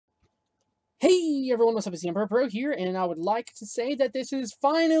Hey everyone, what's up? It's TheUnproPro here, and I would like to say that this is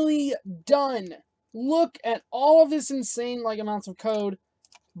finally done. Look at all of this insane amounts of code,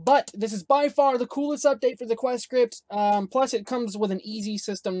 but this is by far the coolest update for the quest script. Plus, it comes with an easy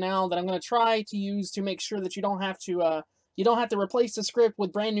system now that I'm going to try to use to make sure that you don't have to replace the script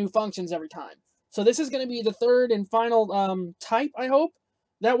with brand new functions every time. So this is going to be the third and final type, I hope.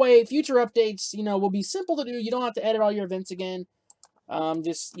 That way, future updates, will be simple to do. You don't have to edit all your events again.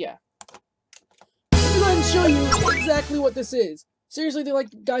 Yeah. Let me go ahead and show you exactly what this is. Seriously,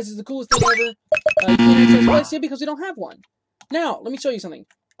 guys, this is the coolest thing ever. You can't access quests yet because we don't have one. Now, let me show you something.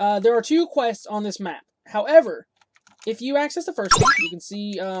 There are 2 quests on this map. However, if you access the first one, you can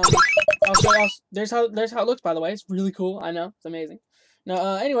see. I'll show you. There's how it looks. By the way, it's really cool. I know, it's amazing.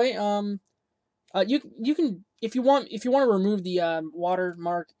 Now, anyway, you can if you want to remove the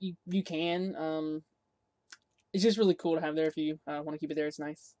watermark, you can. It's just really cool to have there if you want to keep it there. It's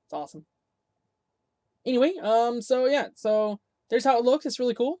nice. It's awesome. Anyway, so yeah, so there's how it looks. It's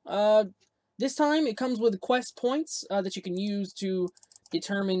really cool. This time it comes with quest points that you can use to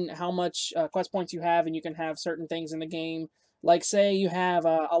determine how much quest points you have, and you can have certain things in the game. Like, say you have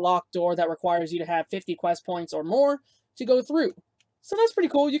a locked door that requires you to have 50 quest points or more to go through. So that's pretty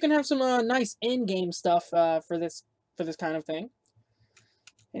cool. You can have some nice in-game stuff for this kind of thing.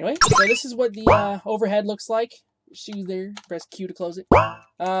 Anyway, so this is what the overhead looks like. She's there. Press Q to close it.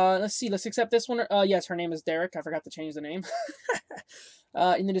 Let's see. Let's accept this one. Yes, her name is Derik. I forgot to change the name.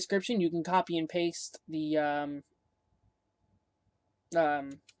 In the description, you can copy and paste the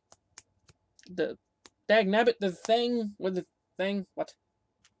dagnabbit, the thing with the thing. What?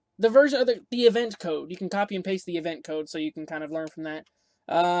 The version of the event code. You can copy and paste the event code so you can kind of learn from that.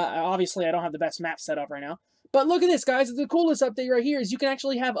 Obviously, I don't have the best map set up right now. But look at this, guys. The coolest update right here is you can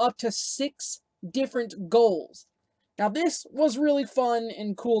actually have up to 6 different goals. Now, this was really fun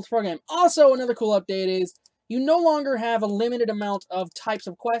and cool to program. Also, another cool update is you no longer have a limited amount of types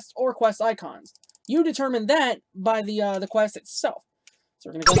of quests or quest icons. You determine that by the quest itself. So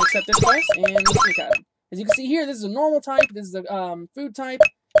we're going to go and accept this quest, and let's look at it. As you can see here, this is a normal type. This is the food type.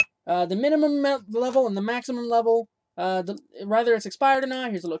 The minimum level and the maximum level. Whether it's expired or not.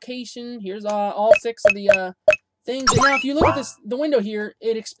 Here's the location. Here's all 6 of the things. And now, if you look at the window here,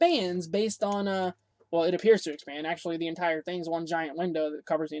 it expands based on well, it appears to expand. Actually, the entire thing's one giant window that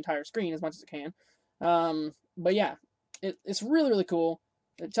covers the entire screen as much as it can. But yeah, it's really, really cool.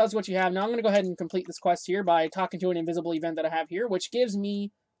 It tells you what you have. Now I'm going to go ahead and complete this quest here by talking to an invisible event that I have here, which gives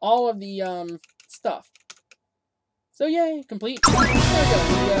me all of the stuff. So yay, complete. There we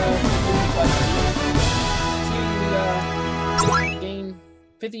go. We gain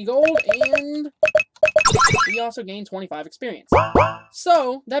 50 gold, and we also gain 25 experience.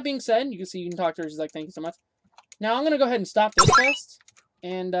 So, that being said, you can talk to her. She's like, thank you so much. Now, I'm going to go ahead and stop this quest.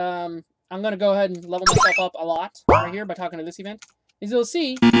 And, I'm going to go ahead and level myself up a lot right here by talking to this event. As you'll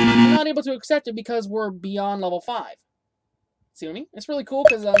see, I'm not able to accept it because we're beyond level 5. See what I mean? It's really cool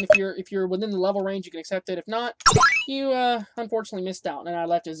because if you're within the level range, you can accept it. If not, you unfortunately missed out. And I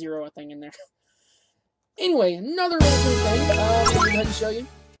left a 0 thing in there. Anyway, another really cool thing. I'm going to go ahead and show you.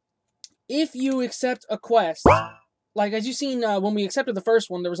 If you accept a quest, like as you've seen when we accepted the first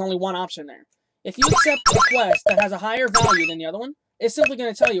one, there was only one option there. If you accept a quest that has a higher value than the other one, it's simply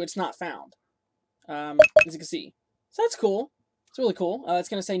going to tell you it's not found. As you can see. So that's cool. It's really cool. It's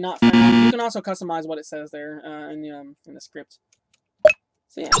going to say not found. You can also customize what it says there in the script.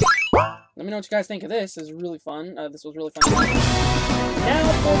 So yeah. Let me know what you guys think of this. This is really fun. This was really fun.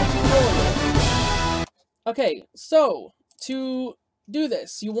 Now for the tutorial. Okay, so to do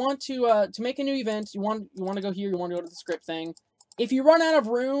this, you want to make a new event. You want to go here. You want to go to the script thing. If you run out of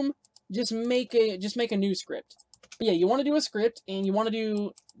room, just make a new script. But yeah, you want to do a script, and you want to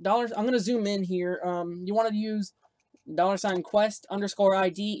do dollars. I'm gonna zoom in here. You want to use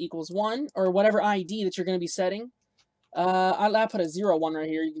 $quest_ID equals 1, or whatever ID that you're gonna be setting. I put a 01 right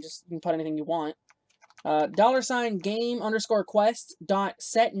here. You can put anything you want.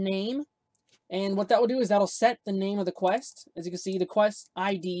 $game_quest.setName. And what that will do is that'll set the name of the quest. As you can see, the quest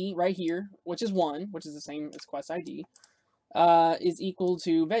ID right here, which is 1, which is the same as quest ID, is equal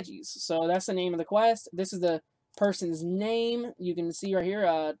to Veggies. So that's the name of the quest. This is the person's name. You can see right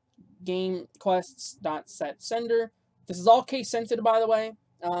here, GameQuests.setSender. This is all case sensitive, by the way.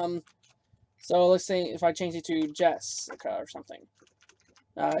 So let's say if I change it to Jessica or something,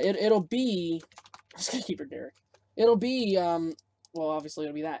 it'll be. I'm just gonna keep her Derik. It'll be well, obviously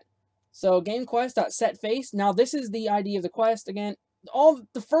it'll be that. So GameQuest.setFace. Now this is the ID of the quest. Again, all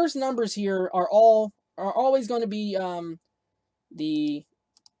the first numbers here are always going to be the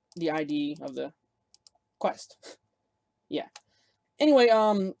ID of the quest. Yeah. Anyway,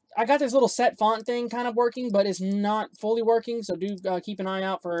 I got this little set font thing kind of working, but it's not fully working, so do keep an eye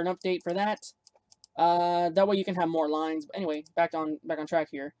out for an update for that. That way you can have more lines. But anyway, back on track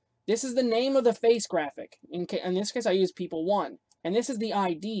here. This is the name of the face graphic. In this case, I use people 1, and this is the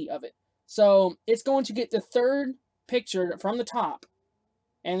ID of it. So it's going to get the third picture from the top,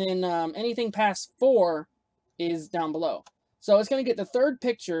 and then anything past 4 is down below. So it's going to get the third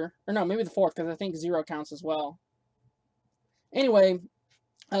picture, or no, maybe the 4th, because I think 0 counts as well. Anyway,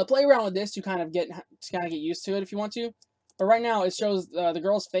 play around with this to kind of get used to it if you want to. But right now it shows the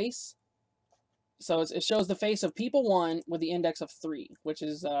girl's face. So it shows the face of people 1 with the index of 3, which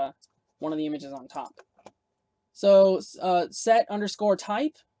is one of the images on top. So set underscore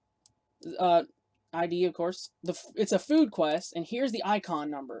type, ID of course. It's a food quest, and here's the icon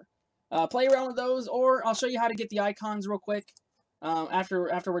number. Play around with those, or I'll show you how to get the icons real quick. After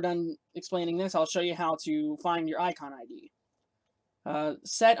we're done explaining this, I'll show you how to find your icon ID.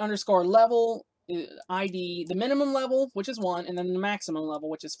 Set underscore level ID, the minimum level, which is 1, and then the maximum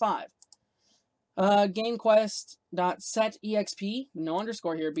level, which is 5. GameQuest.setEXP, no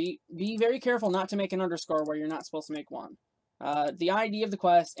underscore here. Be very careful not to make an underscore where you're not supposed to make one. The ID of the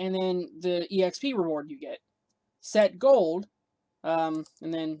quest, and then the EXP reward you get. Set gold, and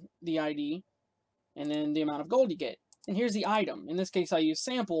then the ID, and then the amount of gold you get. And here's the item. In this case, I use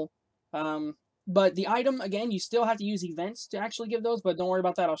sample. But the item, again, you still have to use events to actually give those, but don't worry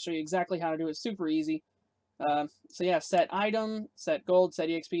about that. I'll show you exactly how to do it. Super easy. So yeah, set item, set gold, set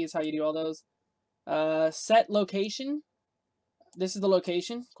EXP is how you do all those. Set location. This is the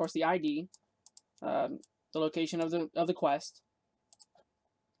location, of course, the ID. The location of the quest.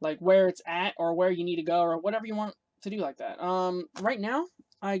 Like where it's at, or where you need to go, or whatever you want to do like that. Right now,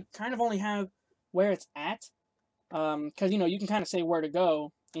 I kind of only have where it's at. Because, you can kind of say where to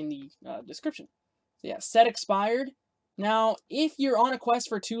go in the description. So yeah, set expired. Now, if you're on a quest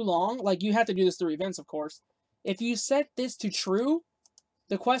for too long, like you have to do this through events, of course. If you set this to true,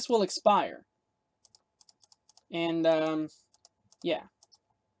 the quest will expire. And, yeah.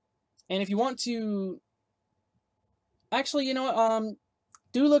 And if you want to... Actually, you know what,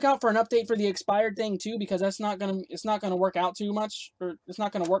 do look out for an update for the expired thing, too, because it's not gonna work out too much, or it's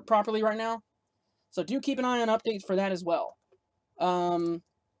not gonna work properly right now. So do keep an eye on updates for that as well.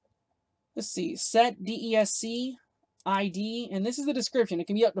 Let's see, set DESC ID, and this is the description. It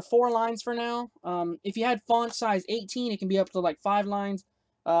can be up to 4 lines for now. If you had font size 18, it can be up to like 5 lines.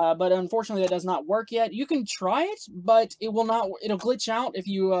 But unfortunately, that does not work yet. You can try it, but it will not. It'll glitch out if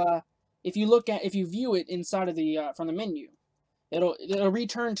you view it inside of the from the menu. It'll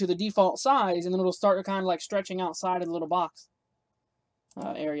return to the default size, and then it'll start kind of like stretching outside of the little box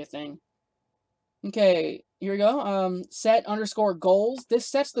area thing. Okay, here we go. Set underscore goals. This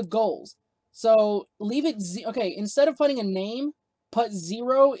sets the goals. So leave it okay. Instead of putting a name, put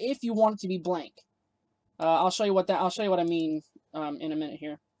 0 if you want it to be blank. I'll show you what I mean in a minute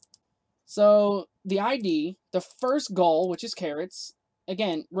here. So the ID, the first goal, which is carrots.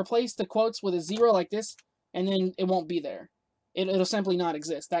 Again, replace the quotes with a 0 like this, and then it won't be there. It'll simply not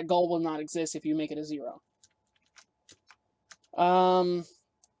exist. That goal will not exist if you make it a 0. I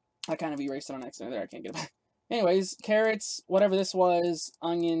kind of erased it on accident there. I can't get it back. Anyways, carrots, whatever this was,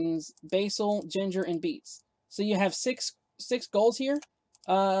 onions, basil, ginger, and beets. So you have six goals here.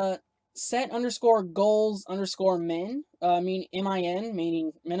 Set underscore goals underscore min, MIN,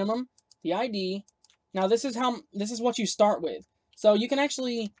 meaning minimum. The ID. Now this is what you start with. So you can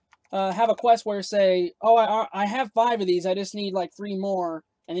actually have a quest where say, oh, I have 5 of these. I just need like 3 more,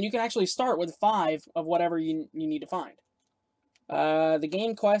 and then you can actually start with 5 of whatever you need to find. The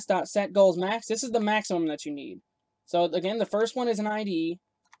game quest.set goals max. This is the maximum that you need. So again, the first one is an ID,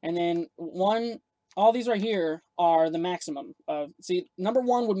 and then all these right here are the maximum. See, number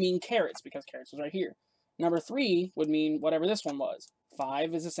 1 would mean carrots because carrots is right here. Number 3 would mean whatever this one was.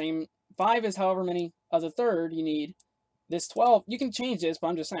 5 is the same. 5 is however many of the third you need. This 12, you can change this, but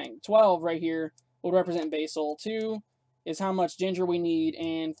I'm just saying 12 right here would represent basil. 2 is how much ginger we need,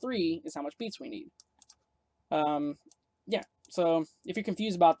 and 3 is how much beets we need. Yeah. So if you're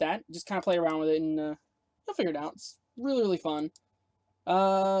confused about that, just kind of play around with it, and you'll figure it out. It's really, really fun.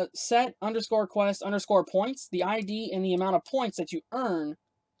 Set underscore quest underscore points, the ID and the amount of points that you earn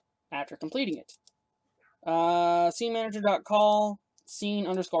after completing it. Scene manager.call scene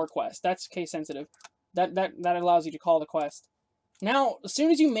underscore quest. That's case sensitive. That allows you to call the quest. Now, as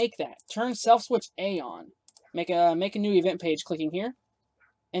soon as you make that, turn self switch A on. Make a new event page clicking here,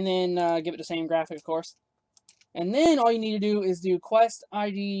 and then give it the same graphic, of course. And then all you need to do is do quest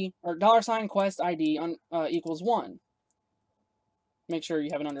ID, or $quest ID equals 1. Make sure you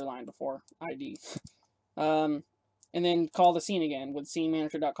have an underline before ID. and then call the scene again with scene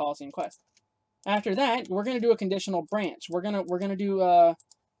manager.callSceneQuest. After that, we're gonna do a conditional branch. We're gonna do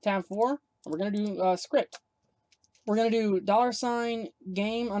tab 4. We're gonna do script. We're gonna do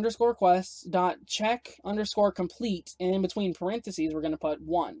 $game_quests.check_complete, and in between parentheses we're gonna put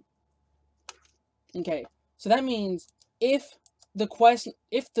 1. Okay, so that means if the quest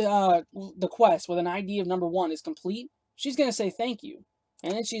with an ID of number 1 is complete, she's gonna say thank you,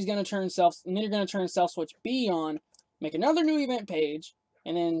 and then she's gonna turn you're gonna turn self switch B on, make another new event page,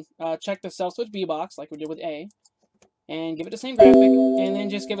 and then check the self switch B box like we did with A, and give it the same graphic, and then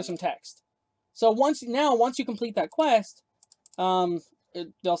just give it some text. So once you complete that quest, they'll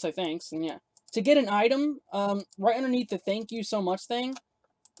say thanks, and yeah. To get an item, right underneath the thank you so much thing,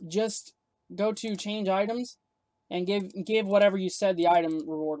 just go to change items and give whatever you said the item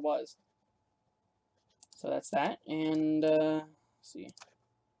reward was. So that's that, and let's see.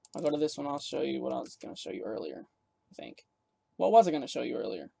 I'll go to this one. I'll show you what I was going to show you earlier, I think. What was I going to show you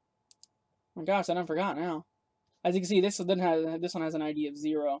earlier? Oh my gosh, I done forgot now. As you can see, this one has an ID of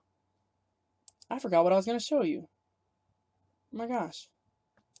 0. I forgot what I was going to show you. Oh my gosh.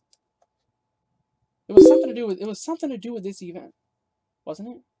 It was something to do with this event, wasn't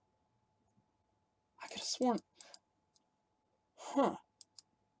it? I could have sworn. Huh.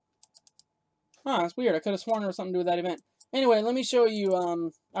 That's weird. I could have sworn there was something to do with that event. Anyway, let me show you.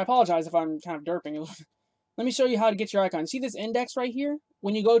 I apologize if I'm kind of derping. Let me show you how to get your icon. See this index right here?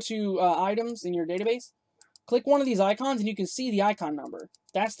 When you go to items in your database, click one of these icons and you can see the icon number.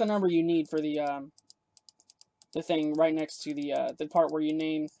 That's the number you need for the thing right next to the part where you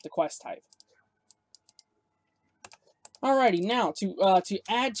name the quest type. Alrighty, now to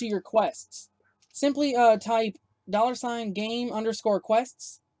add to your quests, simply type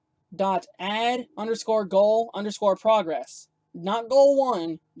 $game_quests.add_goal_progress. Not goal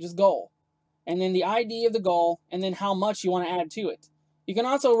 1, just goal. And then the ID of the goal, and then how much you want to add to it. You can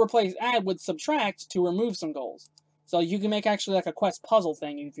also replace add with subtract to remove some goals. So you can make actually like a quest puzzle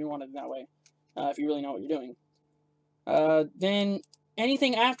thing if you want it that way, if you really know what you're doing. Then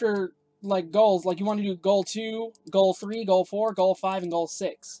anything after like goals, like you want to do goal 2, goal 3, goal 4, goal 5, and goal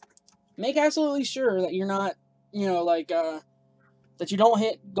 6. Make absolutely sure that you're not, that you don't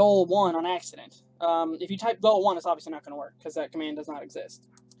hit goal 1 on accident. If you type goal 1, it's obviously not going to work because that command does not exist.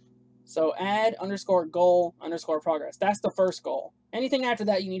 So add_goal_progress. That's the first goal. Anything after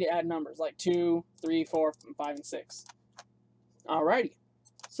that, you need to add numbers like 2, 3, 4, 5, and 6. Alrighty.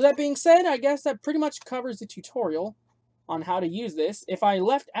 So that being said, I guess that pretty much covers the tutorial on how to use this. If I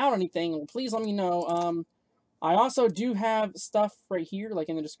left out anything, please let me know. I also do have stuff right here, like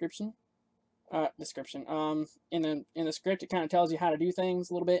in the description. In the script, it kind of tells you how to do things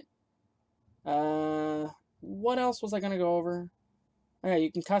a little bit. What else was I gonna go over? Okay,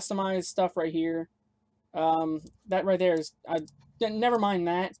 you can customize stuff right here. That right there is, never mind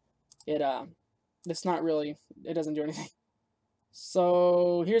that. It's not really, it doesn't do anything.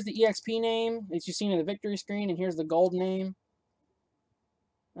 So here's the EXP name that you've seen in the victory screen, and here's the gold name.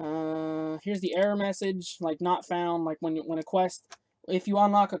 Here's the error message, like not found, like when a quest, if you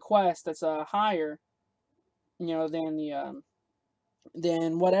unlock a quest that's higher, than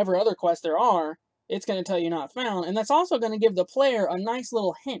whatever other quests there are, it's going to tell you not found, and that's also going to give the player a nice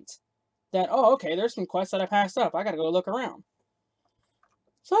little hint that, oh, okay, there's some quests that I passed up. I got to go look around.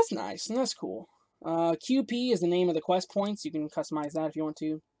 So that's nice, and that's cool. QP is the name of the quest points. You can customize that if you want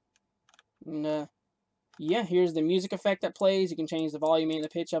to. And, yeah, here's the music effect that plays. You can change the volume and the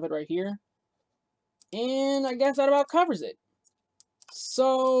pitch of it right here. And I guess that about covers it.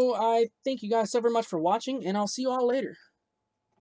 So I thank you guys so very much for watching, and I'll see you all later.